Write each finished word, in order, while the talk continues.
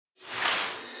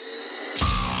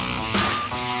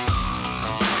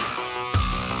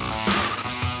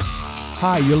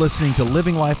Hi, you're listening to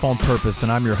Living Life on Purpose,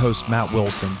 and I'm your host, Matt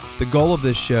Wilson. The goal of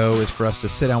this show is for us to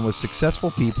sit down with successful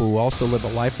people who also live a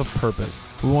life of purpose.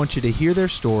 We want you to hear their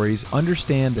stories,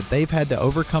 understand that they've had to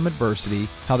overcome adversity,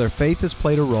 how their faith has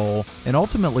played a role, and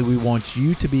ultimately we want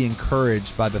you to be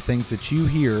encouraged by the things that you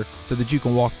hear so that you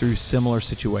can walk through similar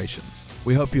situations.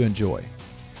 We hope you enjoy.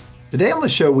 Today on the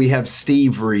show, we have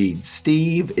Steve Reid.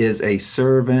 Steve is a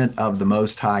servant of the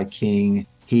Most High King.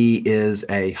 He is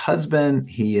a husband.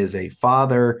 He is a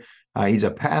father. He's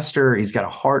a pastor. He's got a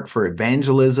heart for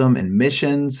evangelism and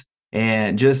missions.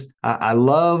 And I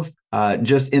love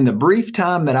just in the brief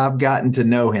time that I've gotten to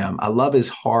know him, I love his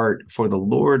heart for the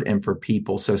Lord and for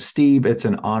people. So, Steve, it's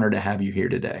an honor to have you here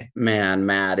today. Man,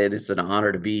 Matt, it is an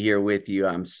honor to be here with you.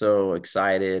 I'm so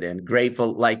excited and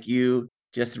grateful, like you.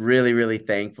 Just really, really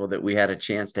thankful that we had a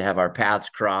chance to have our paths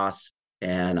cross.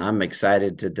 And I'm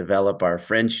excited to develop our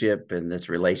friendship and this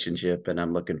relationship. And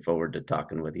I'm looking forward to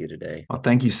talking with you today. Well,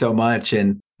 thank you so much.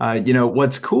 And,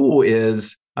 what's cool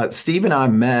is Steve and I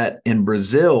met in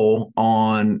Brazil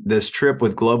on this trip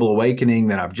with Global Awakening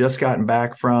that I've just gotten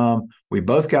back from. We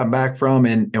both got back from,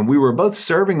 and we were both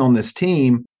serving on this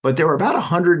team, but there were about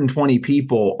 120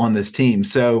 people on this team.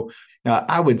 So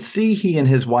I would see he and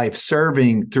his wife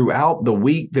serving throughout the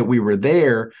week that we were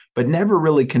there, but never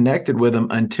really connected with them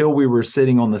until we were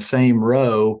sitting on the same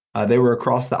row. They were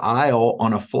across the aisle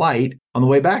on a flight on the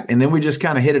way back. And then we just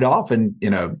kind of hit it off and,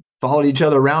 followed each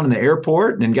other around in the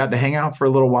airport and got to hang out for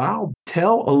a little while.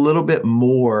 Tell a little bit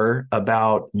more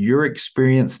about your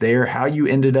experience there, how you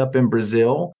ended up in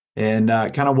Brazil, and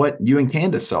kind of what you and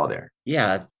Candace saw there.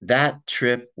 Yeah, that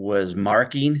trip was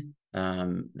marking.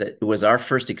 That was our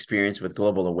first experience with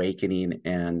Global Awakening,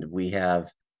 and we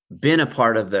have been a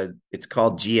part of it's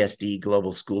called GSD,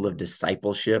 Global School of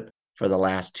Discipleship, for the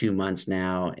last 2 months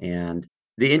now. And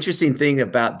the interesting thing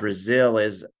about Brazil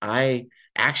is I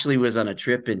actually was on a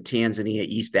trip in Tanzania,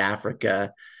 East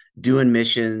Africa, doing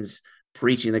missions,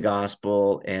 preaching the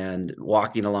gospel, and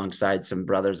walking alongside some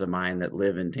brothers of mine that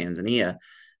live in Tanzania,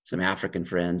 some African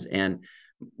friends. And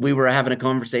we were having a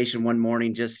conversation one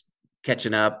morning, just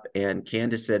catching up, and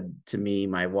Candace said to me,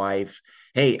 my wife,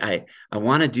 hey, I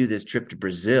want to do this trip to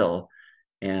Brazil,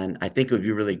 and I think it would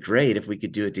be really great if we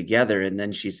could do it together. And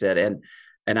then she said,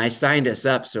 and I signed us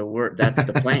up, so that's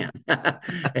the plan.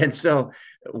 And so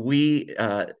we,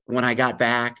 when I got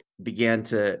back, began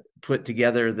to put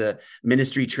together the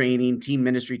team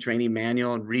ministry training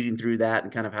manual, and reading through that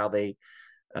and kind of how they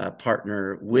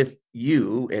partner with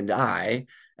you and I,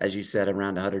 as you said,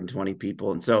 around 120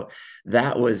 people. And so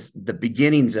that was the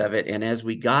beginnings of it. And as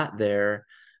we got there,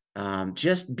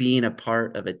 just being a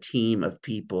part of a team of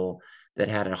people that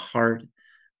had a heart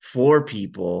for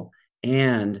people,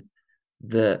 and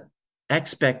the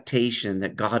expectation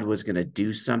that God was going to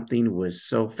do something was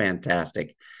so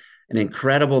fantastic. An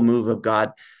incredible move of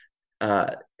God.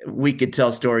 We could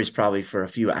tell stories probably for a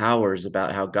few hours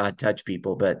about how God touched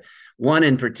people, but one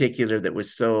in particular that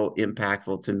was so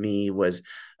impactful to me was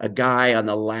a guy on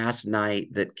the last night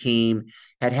that came,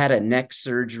 had a neck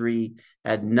surgery,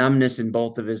 had numbness in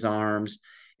both of his arms,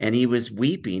 and he was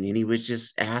weeping, and he was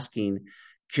just asking,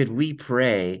 could we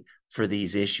pray for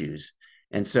these issues?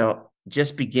 And so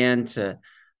just began to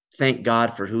thank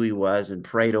God for who he was and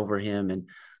prayed over him. And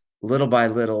little by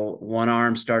little, one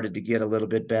arm started to get a little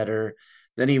bit better.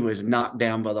 Then he was knocked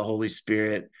down by the Holy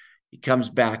Spirit. He comes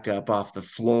back up off the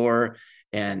floor,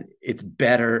 and it's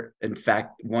better. In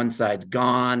fact, one side's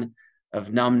gone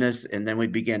of numbness. And then we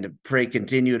began to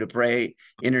continue to pray,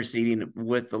 interceding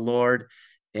with the Lord.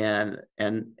 And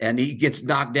he gets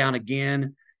knocked down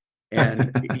again,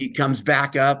 and he comes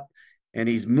back up, and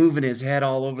he's moving his head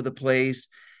all over the place,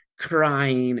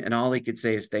 crying. And all he could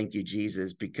say is, thank you,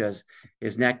 Jesus, because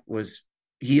his neck was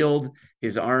healed,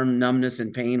 his arm numbness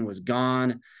and pain was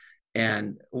gone.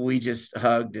 And we just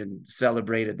hugged and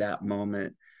celebrated that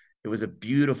moment. It was a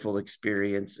beautiful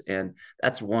experience. And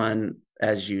that's one,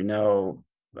 as you know,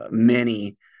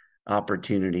 many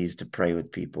opportunities to pray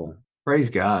with people. Praise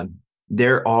God.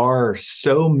 There are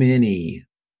so many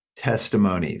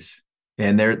testimonies,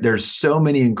 and there's so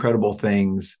many incredible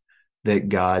things that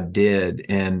God did.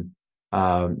 And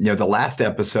the last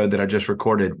episode that I just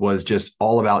recorded was just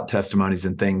all about testimonies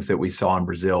and things that we saw in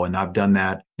Brazil. And I've done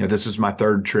that. This was my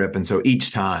third trip. And so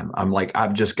each time I'm like,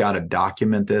 I've just got to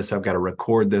document this. I've got to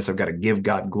record this. I've got to give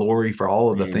God glory for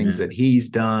all of the things that he's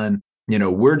done.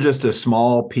 We're just a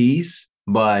small piece,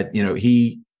 but,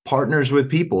 he partners with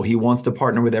people. He wants to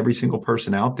partner with every single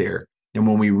person out there. And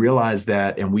when we realize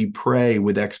that, and we pray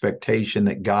with expectation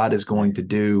that God is going to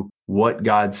do what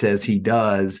God says he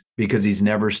does, because he's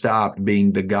never stopped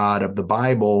being the God of the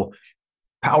Bible,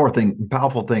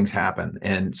 powerful things happen.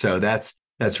 And so that's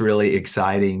really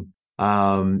exciting.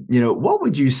 What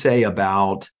would you say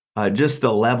about just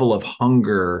the level of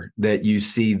hunger that you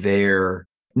see there?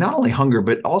 Not only hunger,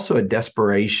 but also a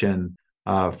desperation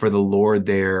for the Lord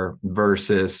there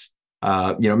versus,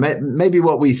 maybe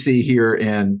what we see here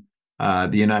in the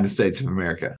United States of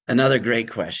America. Another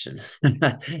great question.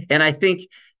 And I think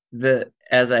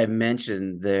as I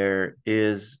mentioned, there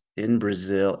is in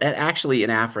Brazil and actually in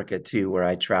Africa too, where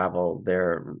I travel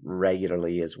there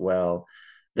regularly as well.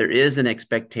 There is an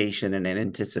expectation and an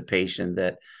anticipation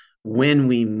that when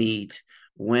we meet,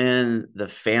 when the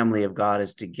family of God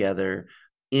is together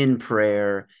in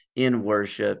prayer, in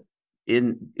worship,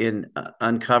 in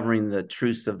uncovering the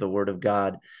truths of the Word of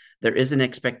God, there is an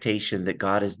expectation that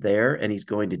God is there and He's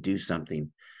going to do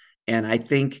something. And I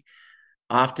think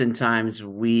oftentimes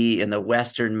we in the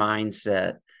Western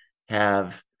mindset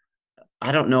have,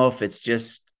 I don't know if it's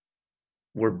just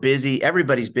we're busy,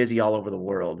 everybody's busy all over the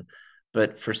world,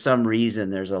 but for some reason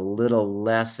there's a little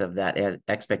less of that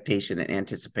expectation and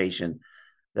anticipation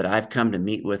that I've come to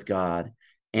meet with God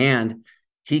and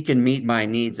He can meet my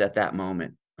needs at that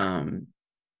moment. And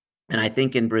I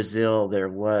think in Brazil there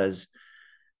was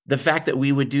the fact that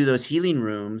we would do those healing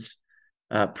rooms,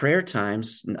 prayer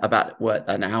times, about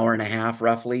an hour and a half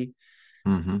roughly.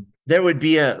 Mm-hmm. There would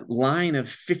be a line of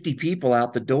 50 people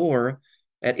out the door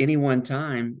at any one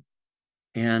time.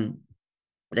 And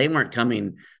they weren't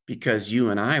coming because you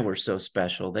and I were so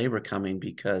special. They were coming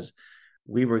because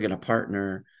we were going to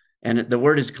partner. And the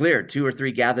word is clear: 2 or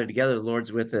 3 gathered together, the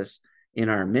Lord's with us in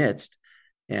our midst.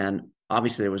 And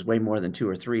obviously there was way more than 2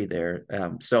 or 3 there.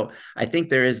 So I think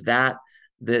there is that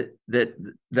the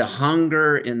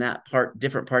hunger in that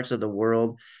different parts of the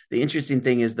world. The interesting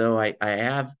thing is, though, I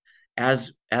have,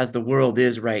 as the world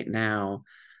is right now,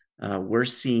 we're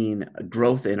seeing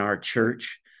growth in our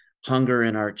church, hunger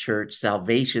in our church,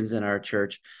 salvations in our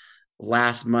church.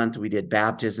 Last month we did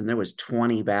baptism. There was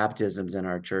 20 baptisms in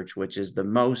our church, which is the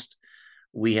most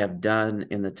we have done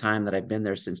in the time that I've been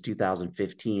there since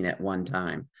 2015 at one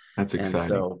time. That's exciting. And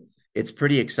so it's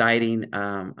pretty exciting.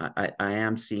 I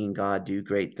am seeing God do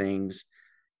great things,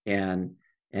 and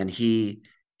he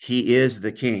is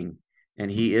the King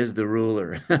and He is the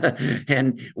ruler.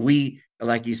 And we,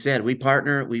 like you said, we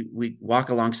partner, we walk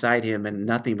alongside Him, and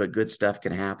nothing but good stuff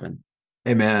can happen.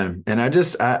 Amen. And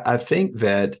I think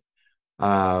that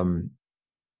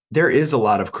there is a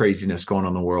lot of craziness going on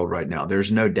in the world right now.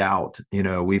 There's no doubt.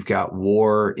 We've got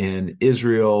war in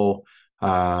Israel.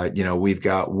 We've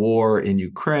got war in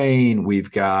Ukraine.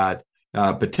 We've got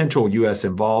potential U.S.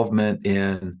 involvement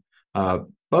in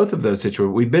both of those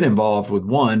situations. We've been involved with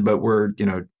one, but we're,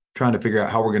 trying to figure out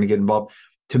how we're going to get involved.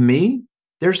 To me,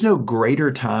 there's no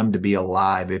greater time to be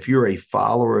alive if you're a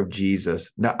follower of Jesus.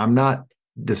 Now, I'm not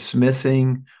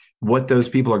dismissing what those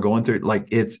people are going through. Like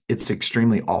it's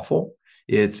extremely awful.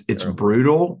 It's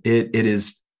brutal. It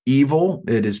is evil.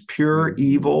 It is pure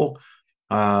evil.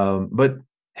 But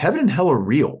heaven and hell are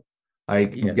real.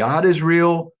 Like yes. God is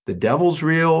real. The devil's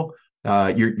real.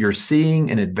 You're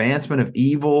seeing an advancement of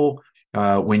evil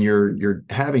when you're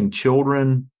having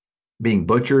children being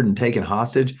butchered and taken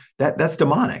hostage. That's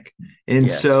demonic. And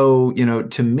yes. So,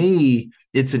 to me,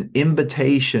 it's an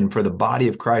invitation for the body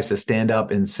of Christ to stand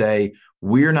up and say,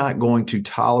 we're not going to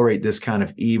tolerate this kind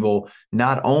of evil.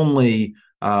 Not only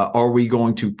are we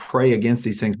going to pray against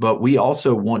these things, but we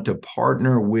also want to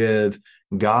partner with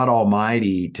God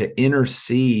Almighty to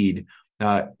intercede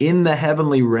in the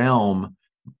heavenly realm,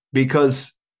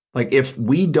 because if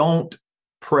we don't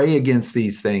pray against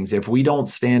these things, if we don't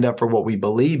stand up for what we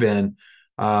believe in,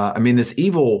 this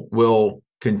evil will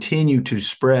continue to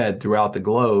spread throughout the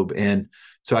globe. And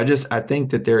so I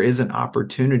think that there is an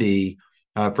opportunity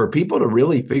for people to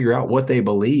really figure out what they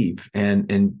believe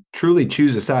and truly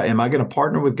choose a side. Am I going to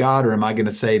partner with God, or am I going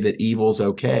to say that evil's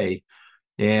okay?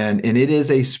 And it is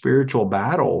a spiritual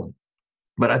battle,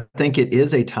 but I think it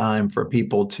is a time for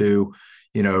people to,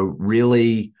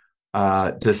 really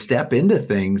to step into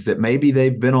things that maybe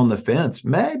they've been on the fence.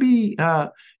 Maybe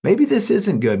this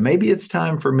isn't good. Maybe it's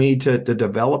time for me to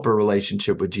develop a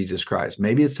relationship with Jesus Christ.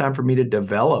 Maybe it's time for me to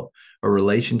develop a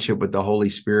relationship with the Holy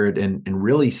Spirit and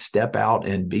really step out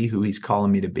and be who He's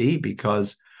calling me to be,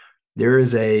 because there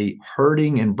is a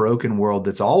hurting and broken world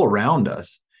that's all around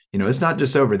us. It's not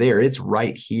just over there. It's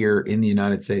right here in the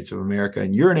United States of America.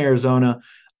 And you're in Arizona.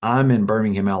 I'm in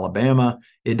Birmingham, Alabama.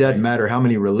 It doesn't matter how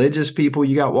many religious people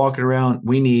you got walking around.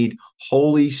 We need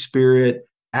Holy Spirit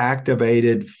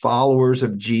activated followers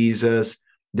of Jesus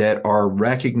that are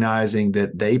recognizing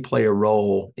that they play a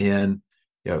role in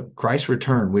Christ's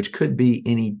return, which could be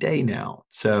any day now.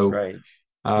 So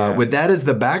Yeah. With that as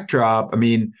the backdrop, I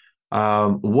mean,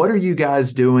 what are you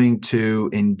guys doing to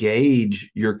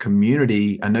engage your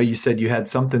community? I know you said you had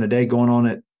something today going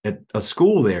on at a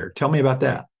school there. Tell me about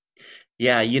that.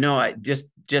 Yeah, I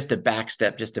just a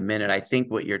backstep, just a minute. I think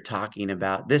what you're talking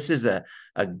about, this is a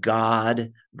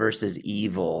God versus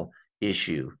evil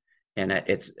issue. And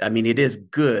I mean, it is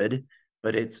good,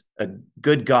 but it's a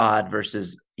good God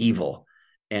versus evil.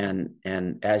 And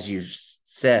as you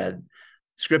said,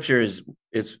 scripture is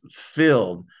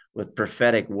filled with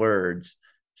prophetic words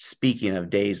speaking of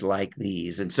days like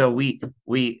these. And so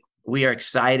we are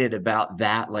excited about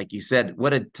that. Like you said,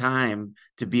 what a time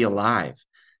to be alive,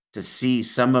 to see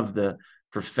some of the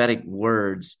prophetic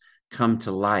words come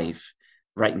to life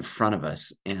right in front of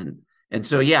us. And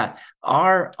so yeah,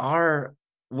 our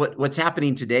what's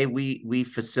happening today, we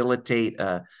facilitate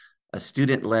a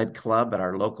student-led club at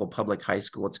our local public high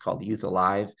school. It's called Youth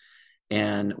Alive,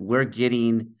 and we're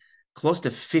getting close to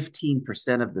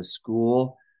 15% of the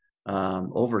school,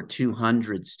 over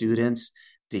 200 students,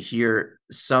 to hear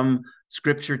some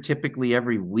scripture typically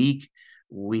every week.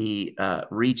 We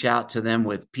reach out to them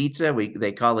with pizza.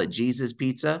 They call it Jesus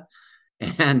Pizza,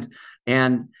 and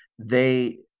and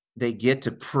they they get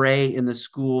to pray in the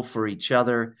school for each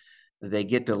other. They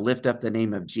get to lift up the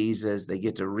name of Jesus. They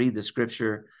get to read the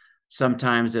scripture.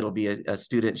 Sometimes it'll be a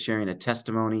student sharing a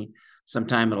testimony.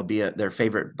 Sometimes it'll be their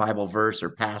favorite Bible verse or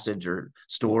passage or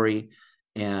story.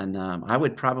 And I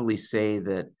would probably say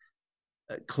that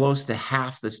close to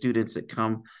half the students that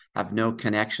come have no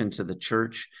connection to the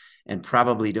church and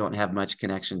probably don't have much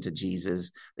connection to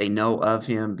Jesus. They know of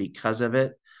him because of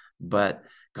it, but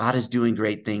God is doing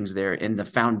great things there. And the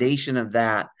foundation of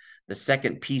that, the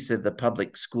second piece of the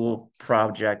public school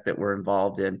project that we're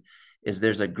involved in, is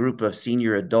there's a group of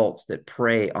senior adults that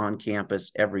pray on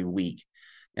campus every week.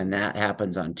 And that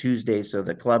happens on Tuesdays. So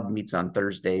the club meets on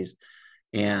Thursdays.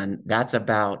 And that's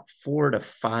about 4 to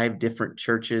 5 different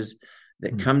churches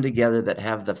that come together that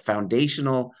have the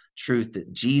foundational truth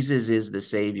that Jesus is the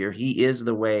Savior. He is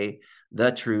the way,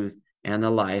 the truth, and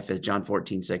the life, as John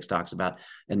 14:6 talks about,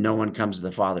 and no one comes to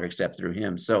the Father except through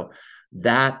him. So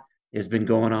that has been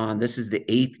going on. This is the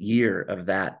 8th year of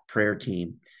that prayer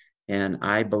team. And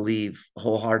I believe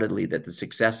wholeheartedly that the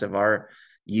success of our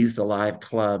Youth Alive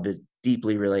Club is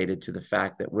deeply related to the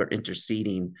fact that we're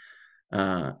interceding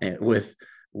with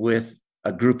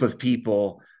a group of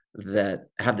people that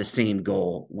have the same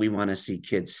goal. We want to see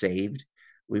kids saved.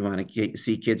 We want to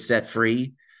see kids set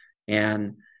free.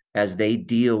 And as they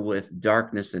deal with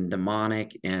darkness and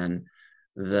demonic and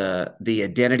the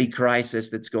identity crisis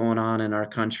that's going on in our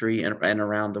country and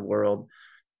around the world,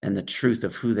 and the truth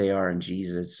of who they are in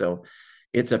Jesus. So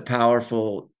it's a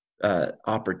powerful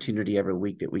opportunity every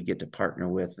week that we get to partner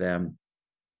with them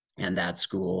and that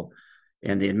school.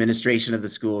 And the administration of the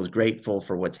school is grateful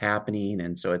for what's happening.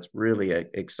 And so it's really an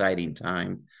exciting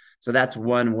time. So that's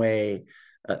one way,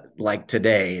 like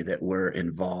today, that we're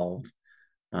involved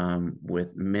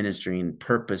with ministering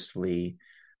purposefully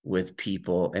with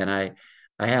people. And I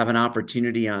have an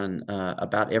opportunity on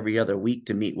about every other week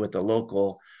to meet with a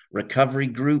local recovery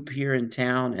group here in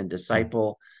town and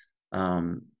disciple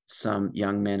some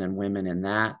young men and women in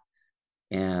that.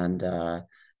 And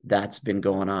that's been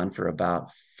going on for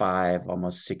about 5,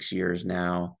 almost 6 years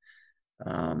now.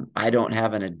 I don't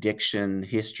have an addiction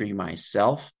history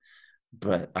myself,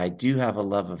 but I do have a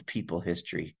love of people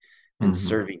history and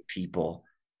serving people.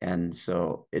 And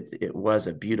so it was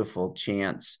a beautiful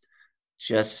chance.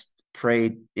 Just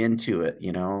prayed into it,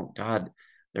 God,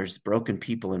 there's broken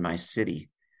people in my city,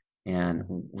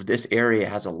 and this area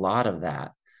has a lot of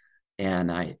that.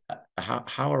 And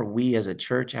how are we as a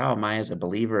church, how am I as a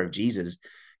believer of Jesus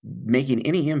making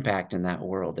any impact in that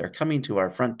world? They're coming to our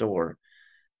front door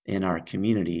in our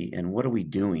community, and what are we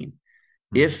doing?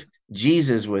 If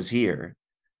Jesus was here,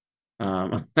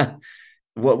 who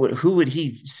would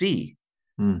he see?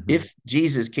 If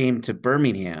Jesus came to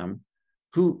Birmingham,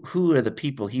 who are the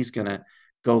people he's going to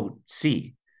go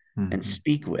see and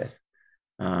speak with?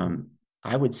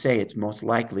 I would say it's most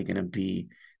likely going to be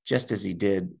just as he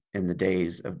did in the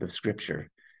days of the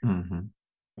scripture.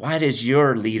 Why does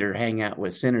your leader hang out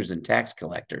with sinners and tax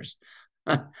collectors?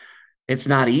 It's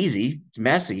not easy. It's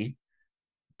messy,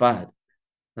 but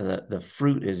the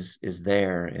fruit is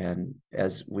there. And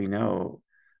as we know,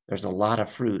 there's a lot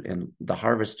of fruit, and the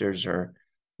harvesters are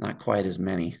not quite as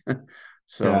many.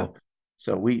 So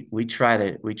we try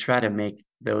to make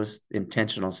those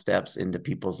intentional steps into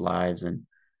people's lives. And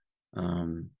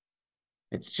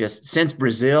it's just, since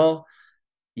Brazil,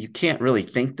 you can't really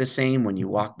think the same when you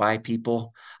walk by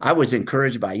people. I was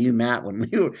encouraged by you, Matt, when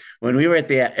we were at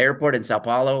the airport in Sao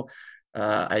Paulo.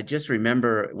 I just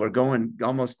remember we're going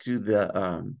almost to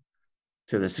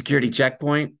the security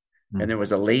checkpoint, and there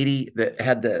was a lady that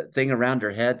had the thing around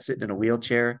her head sitting in a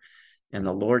wheelchair, and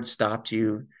the Lord stopped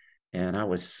you. And I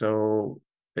was so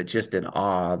just in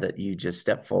awe that you just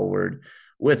stepped forward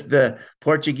with the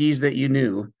Portuguese that you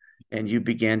knew, and you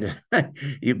began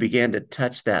to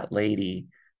touch that lady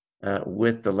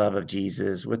with the love of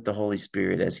Jesus, with the Holy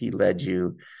Spirit as He led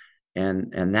you,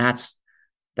 and that's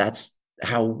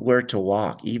how we're to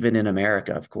walk, even in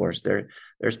America. Of course,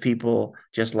 there's people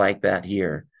just like that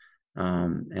here,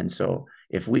 and so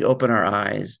if we open our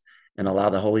eyes and allow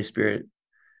the Holy Spirit,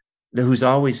 who's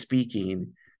always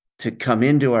speaking, to come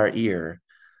into our ear,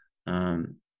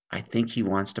 I think He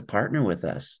wants to partner with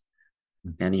us,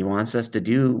 and He wants us to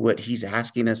do what He's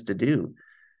asking us to do.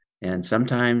 And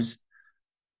sometimes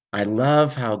I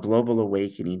love how Global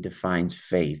Awakening defines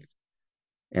faith,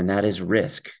 and that is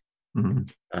risk.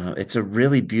 Mm-hmm. It's a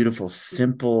really beautiful,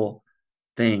 simple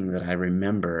thing that I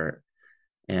remember.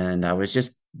 And I was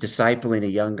just discipling a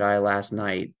young guy last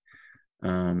night.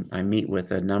 I meet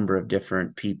with a number of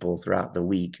different people throughout the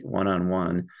week,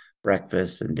 one-on-one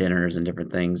breakfasts and dinners and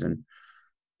different things. And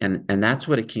that's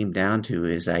what it came down to,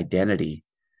 is identity.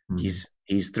 Mm-hmm.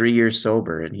 He's 3 years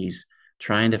sober, and he's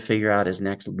trying to figure out his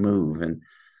next move. And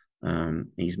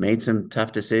he's made some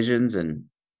tough decisions, and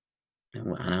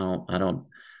I don't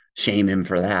shame him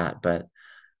for that, but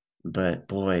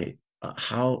boy,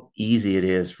 how easy it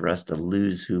is for us to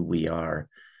lose who we are.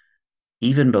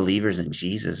 Even believers in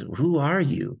Jesus, who are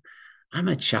you? I'm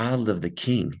a child of the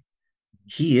King.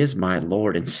 He is my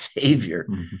Lord and Savior.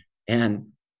 Mm-hmm. And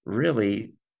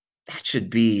really, that should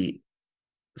be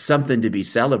something to be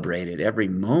celebrated every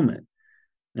moment,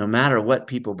 no matter what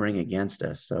people bring against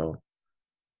us. So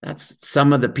that's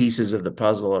some of the pieces of the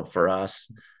puzzle for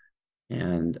us.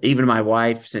 And even my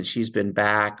wife, since she's been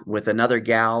back with another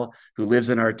gal who lives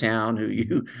in our town,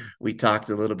 we talked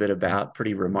a little bit about,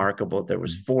 pretty remarkable. There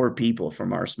was 4 people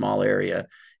from our small area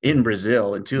in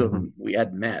Brazil, and 2 of them we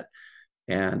hadn't met.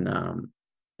 And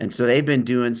so they've been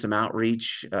doing some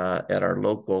outreach at our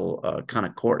local kind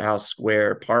of courthouse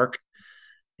square park,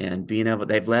 and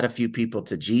they've led a few people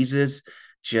to Jesus,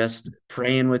 just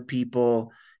praying with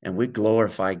people. And we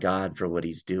glorify God for what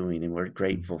He's doing. And we're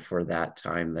grateful for that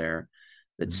time there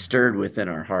that stirred within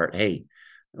our heart. Hey,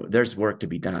 there's work to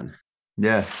be done.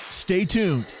 Yes. Stay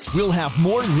tuned. We'll have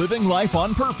more Living Life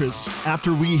on Purpose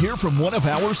after we hear from one of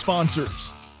our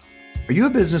sponsors. Are you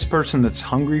a business person that's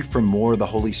hungry for more of the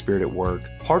Holy Spirit at work?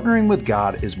 Partnering with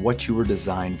God is what you were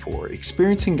designed for.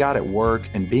 Experiencing God at work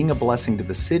and being a blessing to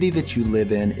the city that you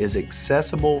live in is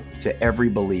accessible to every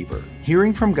believer.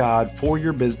 Hearing from God for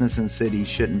your business and city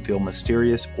shouldn't feel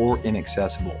mysterious or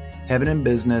inaccessible. Heaven in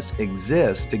Business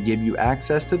exists to give you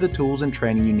access to the tools and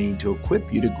training you need to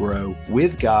equip you to grow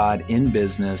with God in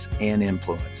business and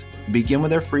influence. Begin with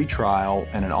their free trial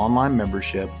and an online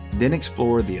membership, then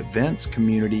explore the events,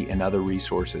 community, and other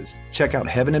resources. Check out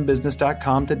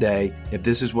heaveninbusiness.com today if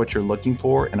this is what you're looking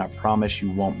for, and I promise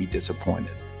you won't be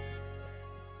disappointed.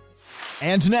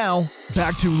 And now,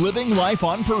 back to Living Life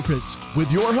on Purpose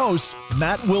with your host,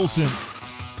 Matt Wilson.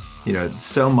 You know,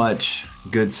 so much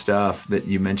good stuff that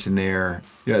you mentioned there.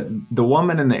 You know, the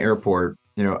woman in the airport,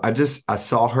 you know, I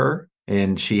saw her,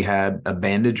 and she had a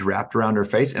bandage wrapped around her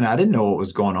face, and I didn't know what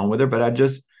was going on with her, but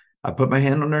I put my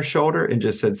hand on her shoulder and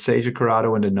just said, "Seja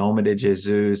curado in the nome de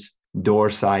Jesus, dor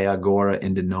sai agora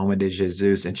in the nome de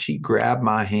Jesus." And she grabbed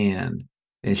my hand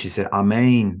and she said,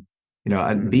 "Amen." You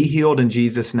know, be healed in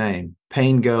Jesus' name.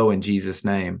 Pain go in Jesus'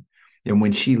 name. And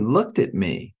when she looked at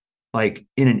me, like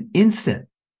in an instant,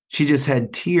 she just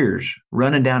had tears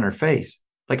running down her face.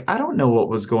 Like, I don't know what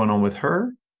was going on with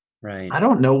her. Right. I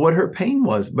don't know what her pain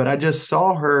was, but I just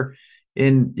saw her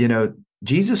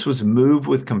Jesus was moved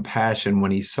with compassion when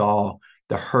He saw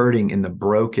the hurting and the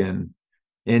broken.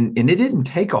 And it didn't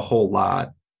take a whole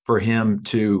lot for Him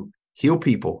to heal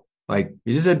people. Like,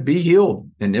 He just said, "Be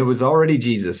healed." And it was already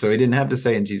Jesus. So He didn't have to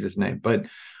say in Jesus' name. But,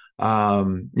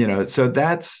 so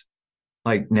that's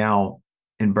like, now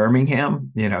in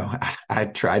Birmingham, I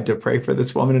tried to pray for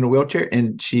this woman in a wheelchair,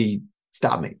 and she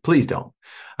stopped me. "Please don't."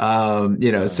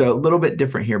 So a little bit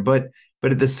different here, but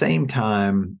at the same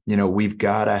time, we've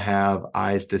got to have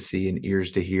eyes to see and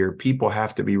ears to hear. People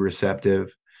have to be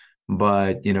receptive,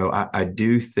 but, I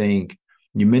do think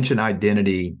you mentioned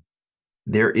identity.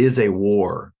 There is a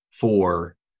war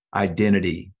for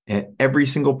identity, and every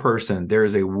single person, there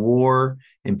is a war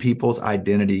in people's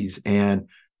identities. And,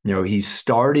 He's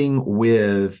starting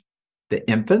with the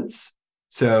infants.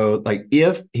 So, like,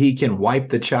 if He can wipe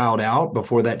the child out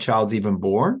before that child's even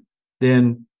born,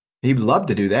 then He'd love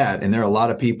to do that. And there are a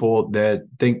lot of people that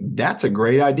think that's a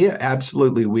great idea.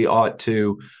 Absolutely. We ought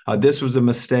to. This was a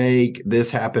mistake.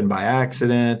 This happened by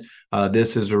accident.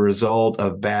 This is a result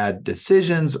of bad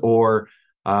decisions, or,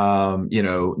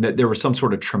 that there was some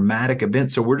sort of traumatic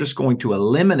event. So we're just going to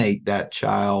eliminate that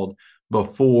child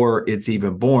before it's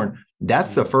even born.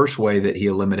 That's the first way that he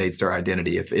eliminates their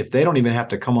identity. If they don't even have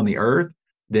to come on the earth,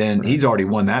 then he's already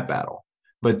won that battle.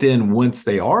 But then once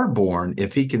they are born,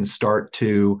 if he can start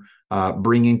to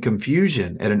bring in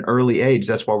confusion at an early age,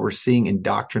 that's why we're seeing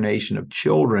indoctrination of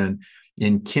children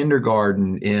in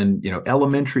kindergarten, in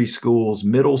elementary schools,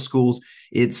 middle schools.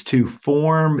 It's to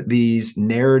form these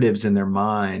narratives in their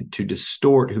mind to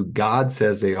distort who God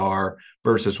says they are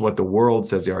versus what the world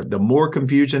says they are. The more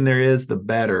confusion there is, the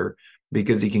better,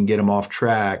 because he can get them off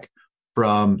track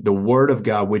from the word of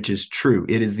God, which is true.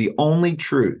 It is the only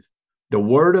truth. The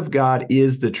word of God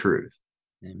is the truth.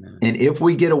 Amen. And if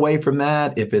we get away from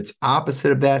that, if it's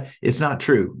opposite of that, it's not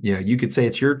true. You could say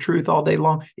it's your truth all day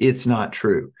long. It's not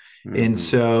true. Mm-hmm. And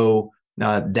so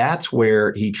that's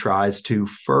where he tries to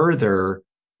further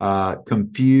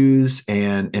confuse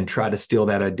and try to steal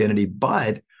that identity.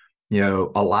 But,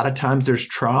 a lot of times there's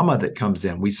trauma that comes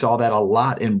in. We saw that a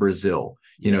lot in Brazil.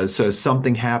 So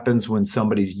something happens when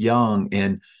somebody's young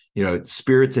and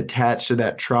spirits attached to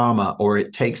that trauma, or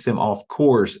it takes them off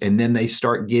course, and then they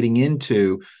start getting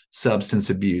into substance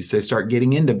abuse. They start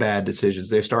getting into bad decisions.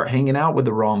 They start hanging out with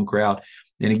the wrong crowd.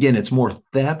 And again, it's more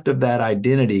theft of that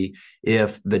identity.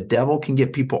 If the devil can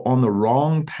get people on the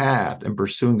wrong path and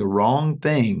pursuing the wrong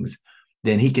things,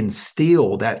 then he can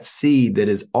steal that seed that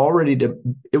is already,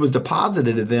 it was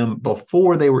deposited to them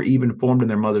before they were even formed in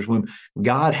their mother's womb.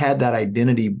 God had that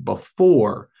identity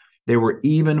before they were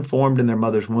even formed in their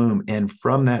mother's womb. And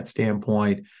from that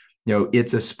standpoint,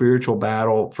 it's a spiritual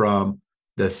battle from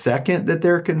the second that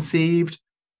they're conceived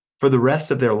for the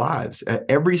rest of their lives.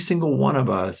 Every single one of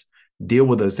us deal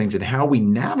with those things, and how we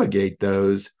navigate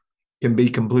those can be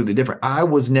completely different. I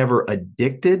was never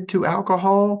addicted to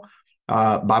alcohol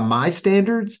by my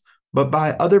standards, but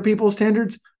by other people's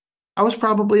standards, I was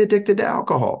probably addicted to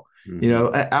alcohol.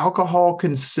 Mm-hmm. Alcohol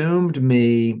consumed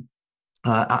me.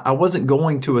 I wasn't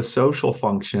going to a social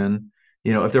function,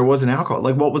 if there wasn't alcohol.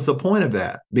 Like, what was the point of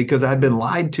that? Because I'd been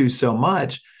lied to so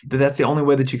much that that's the only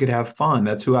way that you could have fun.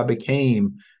 That's who I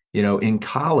became, in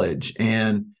college.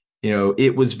 And,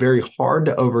 it was very hard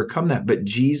to overcome that. But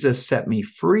Jesus set me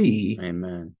free.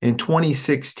 Amen. In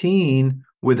 2016,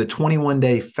 with a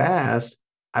 21-day fast,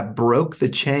 I broke the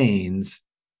chains.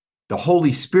 The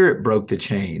Holy Spirit broke the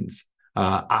chains.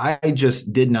 I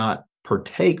just did not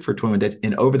partake for 21 days.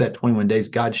 And over that 21 days,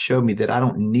 God showed me that I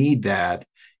don't need that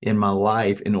in my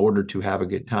life in order to have a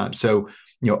good time. So,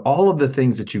 all of the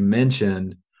things that you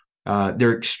mentioned,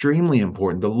 they're extremely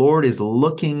important. The Lord is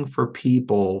looking for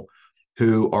people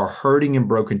who are hurting and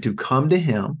broken to come to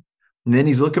him. And then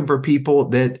he's looking for people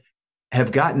that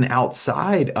have gotten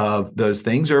outside of those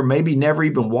things, or maybe never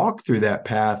even walked through that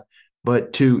path,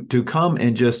 but to come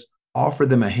and just offer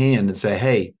them a hand and say,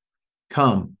 hey,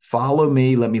 come, follow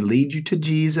me. Let me lead you to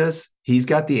Jesus. He's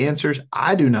got the answers.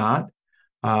 I do not.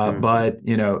 But,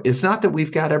 it's not that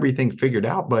we've got everything figured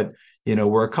out, but,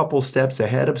 we're a couple steps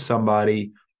ahead of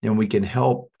somebody, and we can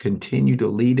help continue to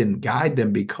lead and guide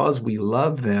them because we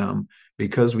love them,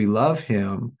 because we love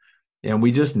him. And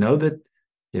we just know that,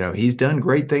 he's done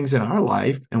great things in our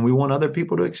life, and we want other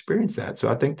people to experience that. So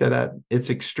I think that it's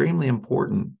extremely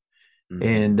important. Mm-hmm.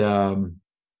 And,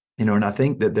 and I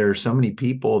think that there are so many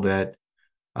people that,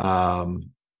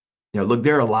 look,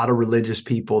 there are a lot of religious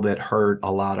people that hurt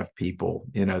a lot of people.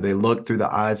 They look through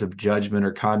the eyes of judgment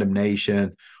or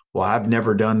condemnation. Well, I've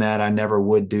never done that. I never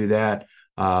would do that.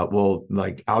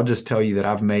 I'll just tell you that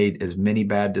I've made as many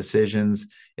bad decisions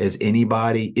as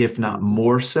anybody, if not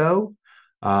more so.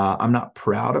 I'm not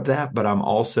proud of that, but I'm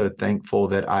also thankful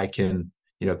that I can,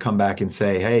 come back and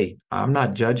say, hey, I'm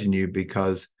not judging you,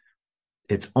 because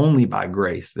it's only by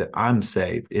grace that I'm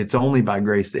saved. It's only by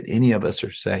grace that any of us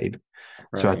are saved.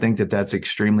 Right. So I think that that's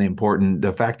extremely important.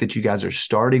 The fact that you guys are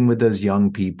starting with those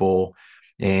young people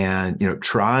and,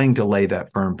 trying to lay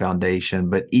that firm foundation,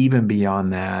 but even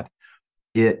beyond that,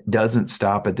 it doesn't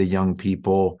stop at the young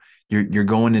people. You're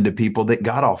going into people that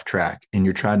got off track, and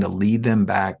you're trying to lead them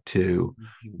back to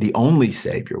the only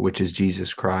Savior, which is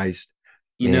Jesus Christ,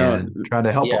 and try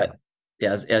to help them.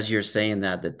 Yeah, as you're saying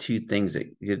that, the two things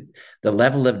the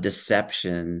level of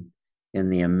deception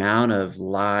and the amount of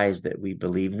lies that we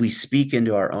believe, we speak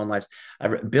into our own lives.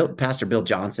 Pastor Bill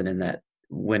Johnson, in that,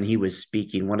 when he was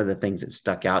speaking, one of the things that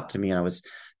stuck out to me, and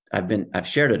I've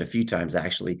shared it a few times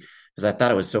actually, because I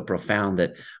thought it was so profound,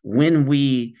 that when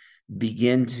we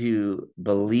begin to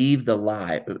believe the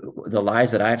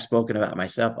lies that I've spoken about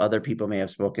myself, other people may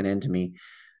have spoken into me,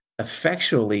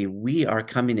 effectually, we are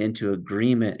coming into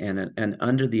agreement and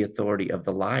under the authority of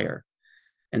the liar.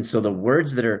 And so the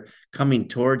words that are coming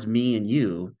towards me and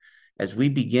you, as we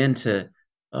begin to,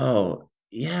 oh,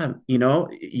 yeah,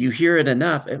 you hear it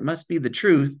enough, it must be the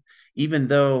truth, even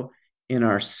though in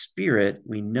our spirit,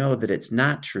 we know that it's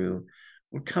not true.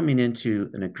 We're coming into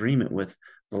an agreement with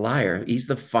the liar. He's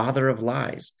the father of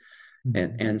lies.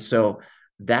 And so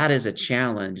that is a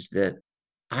challenge that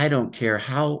I don't care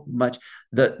how much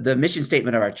the mission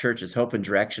statement of our church is hope and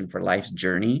direction for life's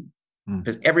journey,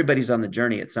 because everybody's on the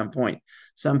journey at some point.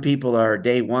 Some people are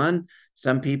day one,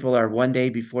 some people are one day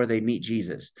before they meet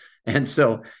Jesus. And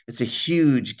so it's a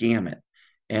huge gamut.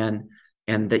 And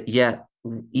that yet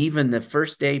even the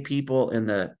first day people and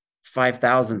the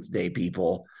 5,000th day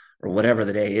people, or whatever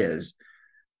the day is,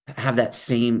 have that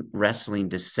same wrestling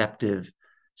deception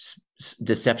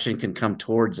can come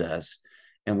towards us.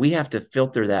 And we have to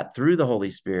filter that through the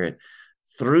Holy Spirit,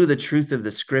 through the truth of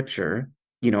the scripture.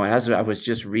 As I was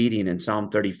just reading in Psalm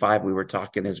 35, we were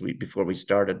talking before we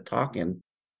started talking,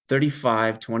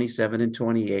 35, 27 and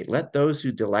 28, let those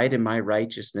who delight in my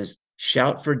righteousness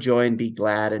shout for joy and be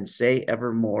glad and say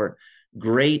evermore,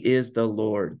 great is the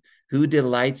Lord, who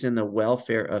delights in the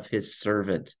welfare of his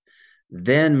servant.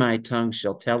 Then my tongue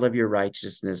shall tell of your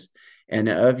righteousness and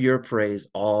of your praise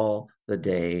all the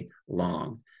day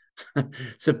long.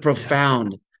 It's a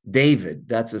profound David.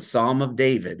 That's a Psalm of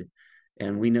David.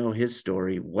 And we know his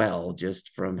story well just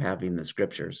from having the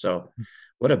scripture. So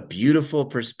what a beautiful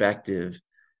perspective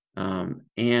and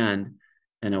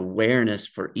an awareness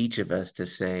for each of us to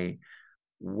say,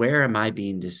 where am I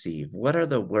being deceived? What are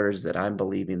the words that I'm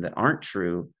believing that aren't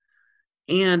true?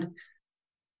 And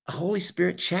Holy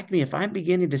Spirit, check me. If I'm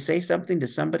beginning to say something to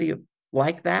somebody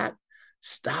like that,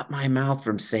 stop my mouth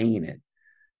from saying it.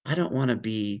 I don't want to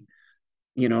be,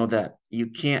 that you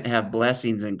can't have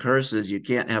blessings and curses. You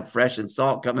can't have fresh and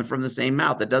salt coming from the same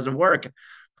mouth. That doesn't work.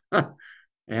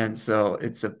 And so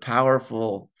it's a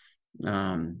powerful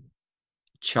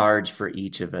charge for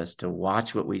each of us to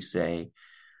watch what we say,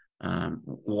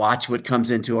 watch what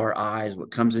comes into our eyes,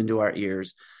 what comes into our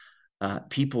ears.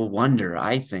 People wonder,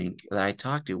 I think, that I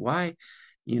talk to, why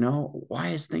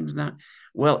is things not?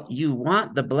 Well, you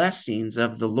want the blessings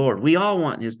of the Lord. We all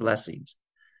want his blessings,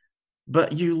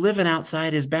 but you're living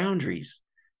outside his boundaries.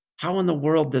 How in the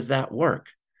world does that work?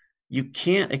 You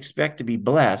can't expect to be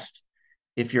blessed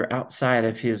if you're outside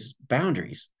of his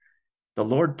boundaries. The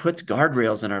Lord puts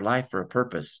guardrails in our life for a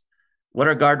purpose. What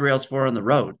are guardrails for on the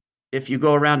road? If you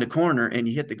go around a corner and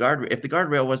you hit the guardrail, if the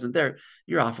guardrail wasn't there,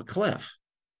 you're off a cliff.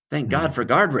 Thank God for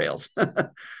guardrails.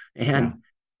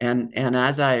 And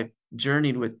as I've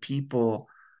journeyed with people,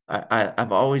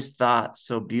 I've always thought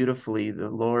so beautifully, the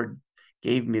Lord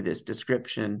gave me this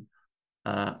description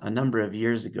a number of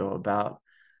years ago about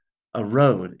a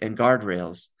road and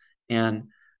guardrails. And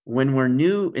when we're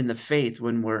new in the faith,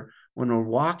 when we're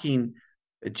walking,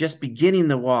 just beginning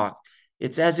the walk,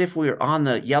 it's as if we're on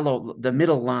the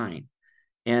middle line,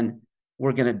 and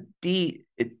we're going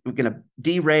to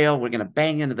derail. We're going to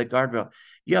bang into the guardrail.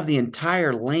 You have the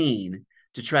entire lane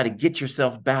to try to get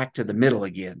yourself back to the middle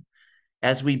again.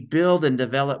 As we build and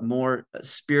develop more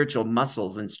spiritual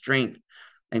muscles and strength,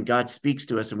 and God speaks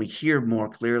to us and we hear more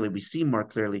clearly, we see more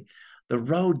clearly, the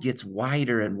road gets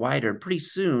wider and wider. And pretty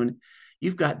soon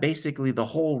you've got basically the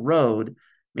whole road,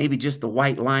 maybe just the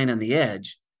white line on the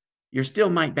edge. You still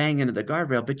might bang into the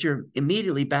guardrail, but you're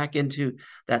immediately back into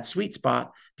that sweet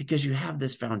spot because you have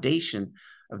this foundation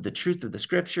of the truth of the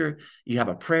scripture. You have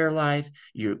a prayer life.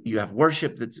 You have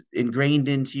worship that's ingrained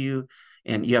into you,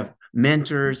 and you have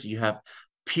mentors. You have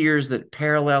peers that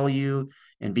parallel you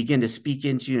and begin to speak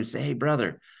into you and say, hey,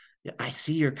 brother, I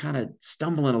see you're kind of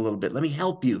stumbling a little bit. Let me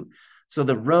help you. So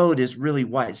the road is really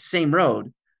wide. Same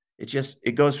road.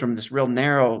 It goes from this real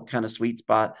narrow kind of sweet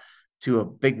spot to a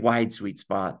big wide sweet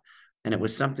spot. And it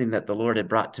was something that the Lord had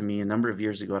brought to me a number of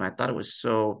years ago. And I thought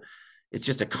it's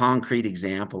just a concrete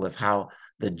example of how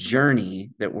the journey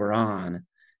that we're on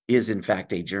is in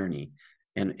fact a journey.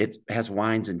 And it has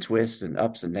winds and twists and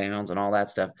ups and downs and all that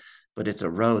stuff, but it's a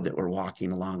road that we're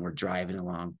walking along, we're driving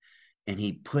along. And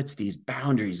he puts these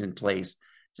boundaries in place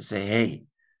to say, hey,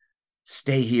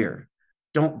 stay here.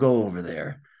 Don't go over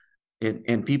there.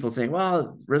 And people say,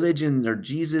 well, religion or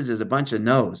Jesus is a bunch of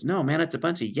no's. No, man, it's a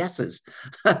bunch of yeses.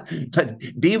 But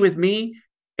be with me.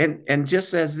 And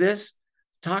just as this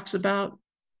talks about,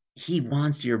 he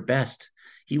wants your best.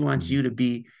 He wants you to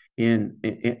be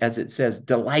in, as it says,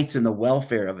 delights in the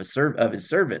welfare of his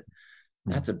servant.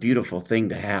 That's a beautiful thing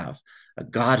to have. A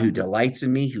God who delights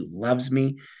in me, who loves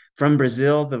me. from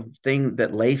Brazil, the thing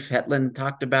that Leif Hetland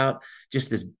talked about,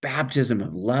 just this baptism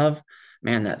of love,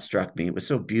 man, that struck me. It was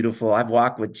so beautiful. I've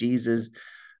walked with Jesus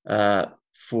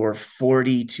for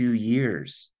 42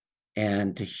 years.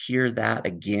 And to hear that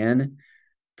again,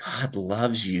 God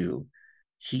loves you.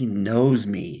 He knows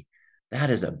me. That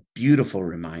is a beautiful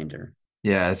reminder.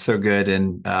 Yeah, it's so good.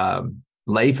 And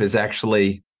Leif is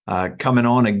actually coming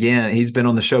on again. He's been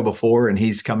on the show before, and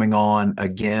he's coming on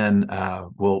again.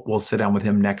 We'll sit down with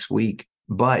him next week.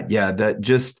 But yeah,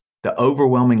 just the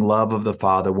overwhelming love of the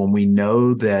Father when we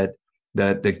know that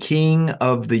the King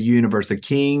of the universe, the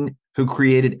King who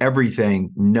created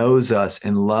everything, knows us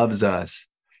and loves us.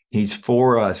 He's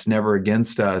for us, never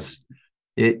against us.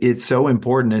 It's so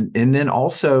important. And then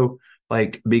also,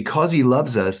 like, because he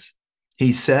loves us,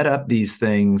 he set up these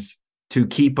things to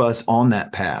keep us on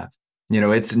that path.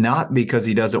 It's not because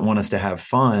he doesn't want us to have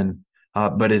fun,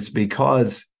 but it's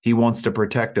because he wants to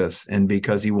protect us and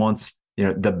because he wants,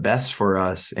 the best for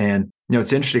us. And,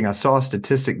 it's interesting. I saw a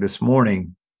statistic this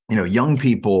morning. Young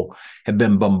people have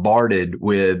been bombarded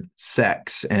with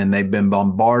sex, and they've been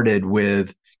bombarded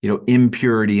with,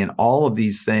 impurity and all of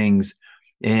these things.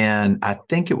 And I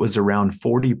think it was around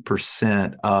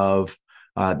 40% of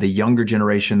the younger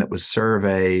generation that was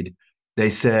surveyed. They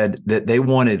said that they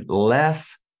wanted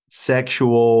less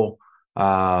sexual,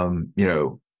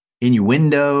 innuendo,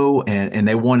 and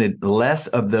they wanted less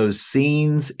of those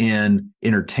scenes in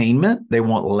entertainment. They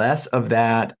want less of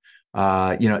that.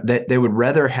 They would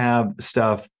rather have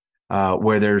stuff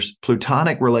where there's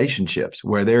platonic relationships,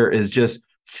 where there is just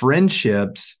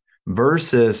friendships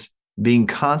versus being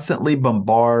constantly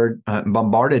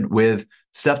bombarded with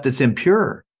stuff that's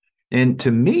impure. And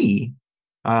to me,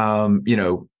 I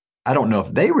don't know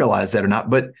if they realize that or not,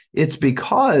 but it's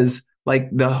because like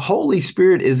the Holy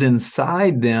Spirit is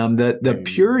inside them, the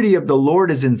purity of the Lord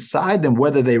is inside them,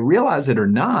 whether they realize it or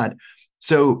not.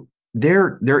 So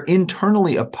they're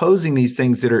internally opposing these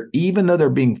things that are, even though they're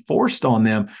being forced on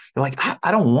them, they're like,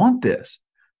 I don't want this.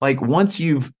 Like, once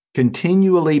you've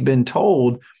continually been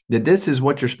told that this is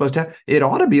what you're supposed to have, it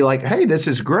ought to be like, hey, this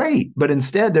is great. But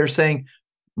instead they're saying,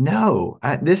 no,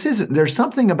 this isn't, there's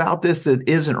something about this that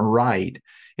isn't right.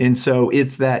 And so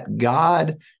it's that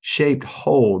God-shaped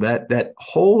hole, that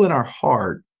hole in our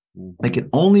heart that can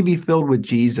only be filled with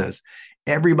Jesus.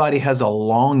 Everybody has a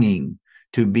longing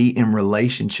to be in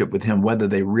relationship with him, whether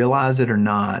they realize it or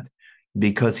not,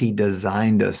 because he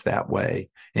designed us that way.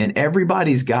 And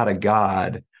everybody's got a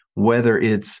God, whether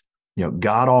it's,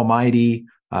 God Almighty,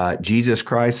 Jesus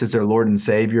Christ is their Lord and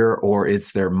Savior, or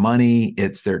it's their money,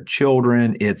 it's their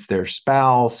children, it's their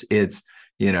spouse, it's,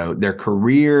 their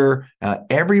career.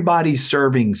 Everybody's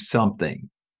serving something,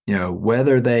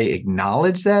 whether they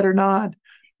acknowledge that or not,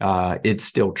 it's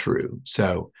still true.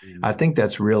 So I think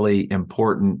that's really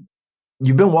important.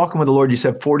 You've been walking with the Lord, you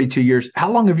said 42 years.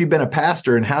 How long have you been a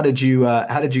pastor, and how did you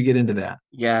get into that?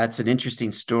 Yeah, it's an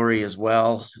interesting story as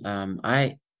well.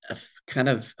 I've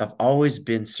always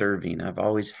been serving. I've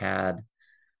always had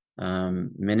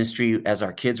ministry. As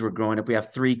our kids were growing up, we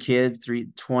have three kids,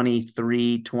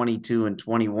 23, 22, and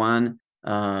 21.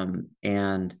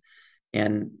 And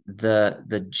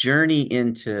the journey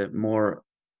into more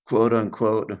quote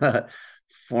unquote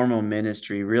formal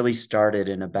ministry really started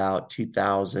in about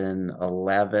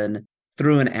 2011.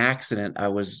 Through an accident, I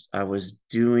was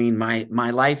doing my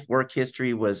life work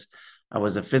history was, I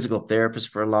was a physical therapist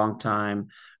for a long time.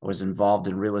 I was involved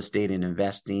in real estate and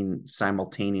investing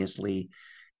simultaneously.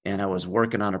 And I was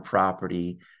working on a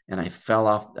property, and I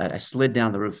slid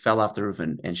down the roof, fell off the roof,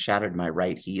 and shattered my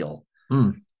right heel,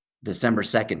 December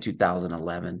 2nd,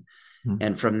 2011.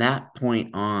 And from that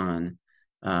point on,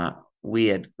 we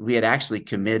had actually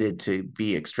committed to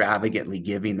be extravagantly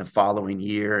giving the following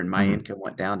year, and my income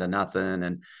went down to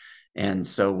nothing. And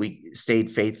so we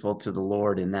stayed faithful to the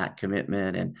Lord in that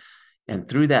commitment. And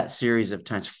through that series of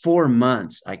times, 4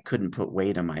 months, I couldn't put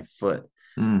weight on my foot.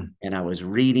 And I was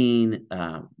reading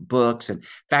books. And in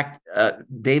fact,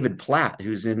 David Platt,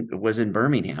 was in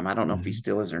Birmingham. I don't know if he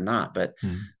still is or not, but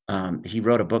he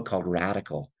wrote a book called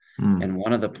Radical. And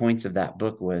one of the points of that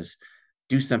book was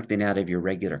do something out of your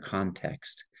regular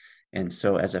context. And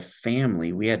so as a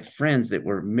family, we had friends that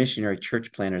were missionary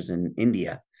church planters in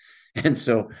India. And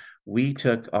so we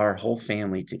took our whole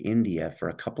family to India for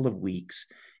a couple of weeks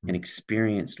and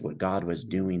experienced what God was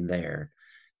doing there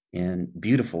in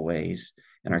beautiful ways.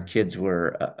 And our kids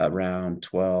were around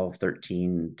 12,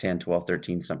 13, 10, 12,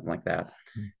 13, something like that.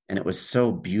 And it was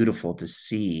so beautiful to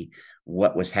see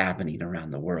what was happening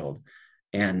around the world.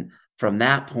 And from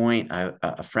that point,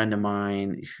 a friend of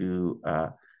mine who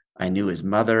I knew, his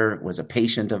mother was a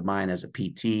patient of mine as a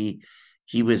PT.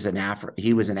 He was in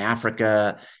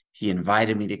Africa. he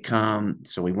invited me to come.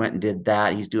 So we went and did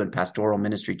that. He's doing pastoral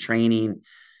ministry training.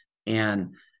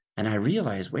 And I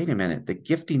realized, wait a minute, the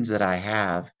giftings that I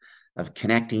have of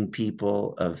connecting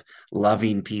people, of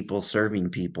loving people, serving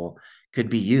people could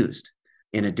be used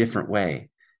in a different way.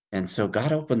 And so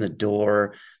God opened the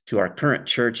door to our current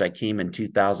church. I came in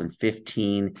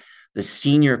 2015. The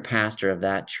senior pastor of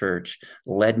that church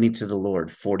led me to the Lord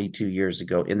 42 years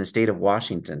ago in the state of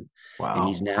Washington. Wow. And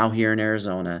he's now here in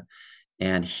Arizona.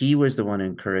 And he was the one who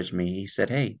encouraged me. He said,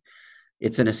 hey,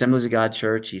 it's an Assemblies of God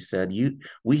church. He said,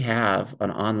 we have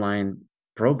an online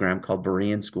program called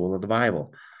Berean School of the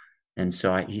Bible. And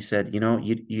so he said,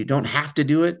 you don't have to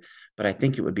do it, but I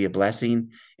think it would be a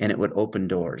blessing and it would open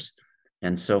doors.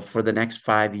 And so for the next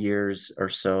 5 years or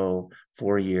so,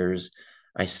 4 years,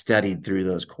 I studied through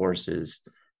those courses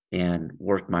and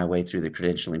worked my way through the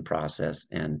credentialing process.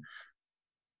 And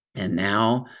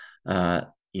now,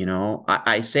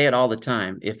 I say it all the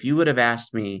time. If you would have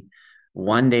asked me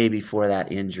one day before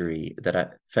that injury that I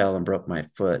fell and broke my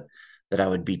foot, that I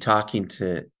would be talking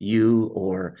to you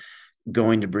or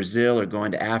going to Brazil or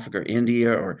going to Africa or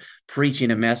India or preaching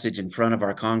a message in front of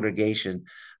our congregation,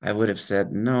 I would have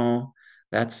said, no,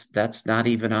 that's not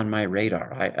even on my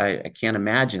radar. I can't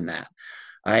imagine that.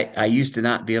 I used to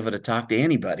not be able to talk to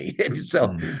anybody. And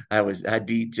so I'd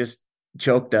be just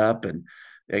choked up and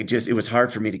it was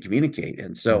hard for me to communicate.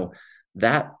 And so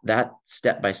that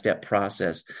step-by-step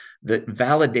process, the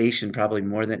validation probably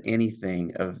more than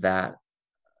anything of that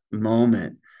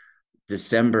moment,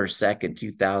 December 2nd,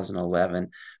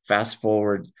 2011, fast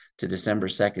forward to December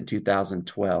 2nd,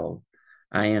 2012,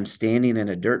 I am standing in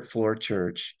a dirt floor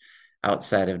church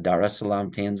outside of Dar es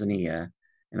Salaam, Tanzania,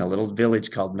 in a little village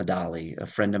called Madali, a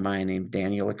friend of mine named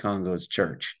Daniel Akongo's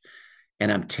church.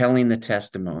 And I'm telling the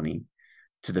testimony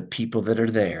to the people that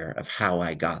are there of how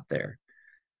I got there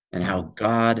and how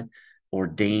God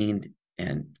ordained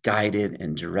and guided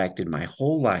and directed my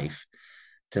whole life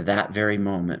to that very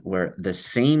moment, where the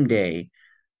same day,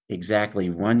 exactly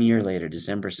 1 year later,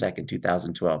 December 2nd,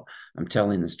 2012, I'm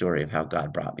telling the story of how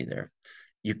God brought me there.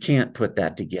 You can't put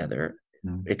that together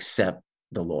except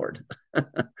the Lord.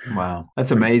 Wow.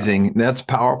 That's amazing. That's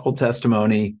powerful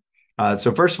testimony.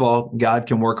 So first of all, God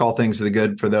can work all things to the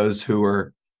good for those who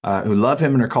are who love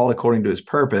him and are called according to his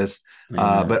purpose.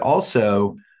 But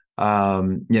also,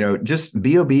 just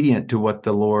be obedient to what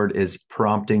the Lord is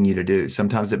prompting you to do.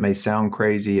 Sometimes it may sound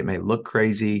crazy. It may look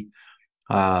crazy.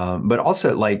 But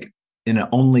also, like in an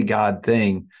only God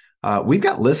thing, we've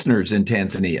got listeners in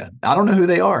Tanzania. I don't know who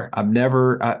they are.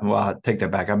 I take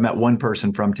that back. I've met one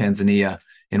person from Tanzania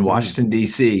in Washington,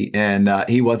 D.C., and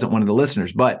he wasn't one of the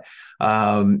listeners. But,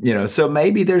 so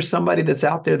maybe there's somebody that's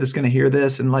out there that's going to hear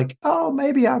this and like, oh,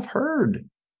 maybe I've heard,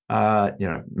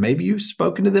 maybe you've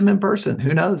spoken to them in person.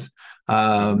 Who knows?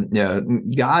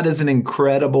 God is an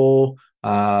incredible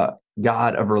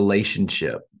God of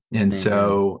relationship. And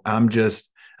so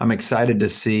I'm excited to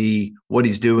see what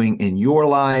he's doing in your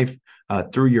life,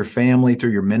 through your family,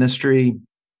 through your ministry.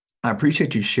 I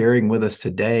appreciate you sharing with us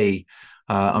today.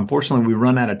 Unfortunately, we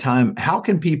run out of time. How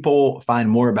can people find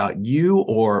more about you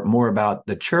or more about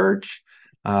the church?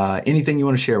 Anything you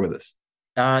want to share with us?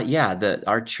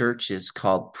 Our church is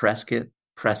called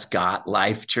Prescott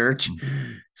Life Church.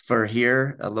 For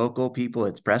here, local people,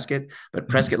 it's Prescott, but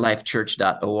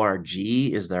PrescottLifeChurch.org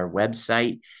is their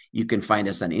website. You can find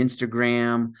us on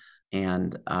Instagram,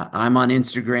 and I'm on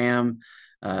Instagram.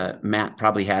 Matt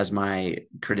probably has my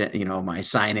my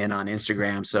sign in on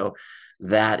Instagram, so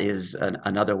that is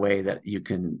another way that you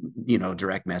can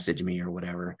direct message me or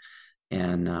whatever.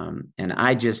 And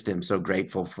I just am so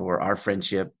grateful for our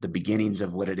friendship, the beginnings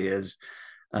of what it is.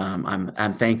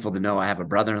 I'm thankful to know I have a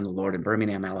brother in the Lord in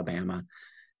Birmingham, Alabama,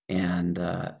 and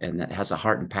that has a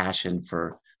heart and passion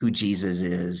for who Jesus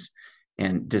is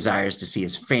and desires to see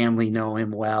his family know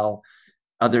him well,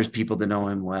 others people to know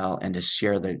him well, and to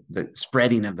share the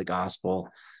spreading of the gospel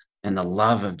and the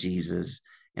love of Jesus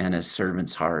and his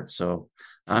servant's heart. So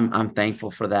I'm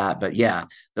thankful for that. But yeah,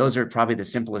 those are probably the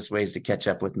simplest ways to catch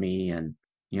up with me. And,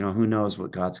 who knows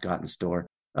what God's got in store.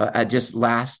 Just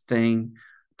last thing,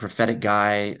 prophetic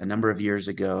guy a number of years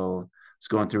ago was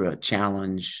going through a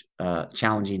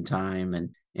challenging time.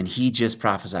 And he just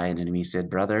prophesied into me. He said,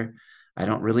 brother, I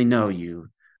don't really know you,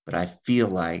 but I feel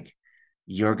like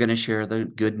you're going to share the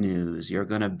good news. You're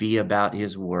going to be about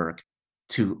his work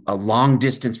to a long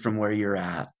distance from where you're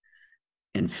at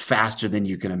and faster than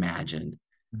you can imagine.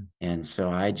 And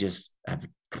so I've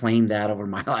claimed that over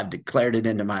my life. I've declared it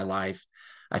into my life.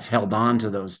 I've held on to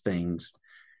those things,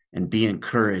 and be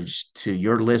encouraged to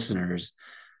your listeners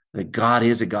that God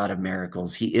is a God of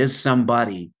miracles. He is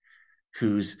somebody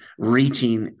who's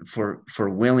reaching for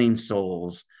willing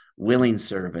souls, willing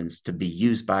servants to be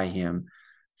used by him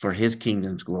for his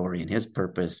kingdom's glory and his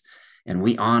purpose. And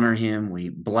we honor him. We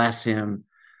bless him.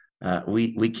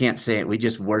 We can't say it. We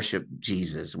just worship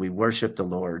Jesus. We worship the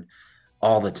Lord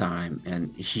all the time,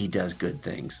 and he does good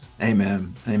things.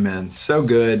 Amen. Amen. So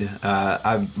good.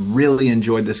 I've really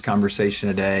enjoyed this conversation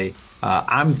today.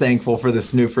 I'm thankful for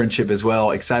this new friendship as well.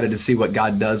 Excited to see what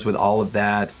God does with all of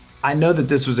that. I know that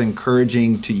this was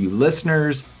encouraging to you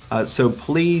listeners. So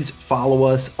please follow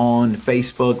us on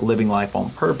Facebook, Living Life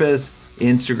on Purpose,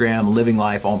 Instagram, Living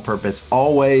Life on Purpose.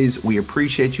 Always, we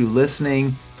appreciate you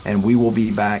listening, and we will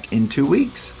be back in 2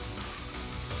 weeks.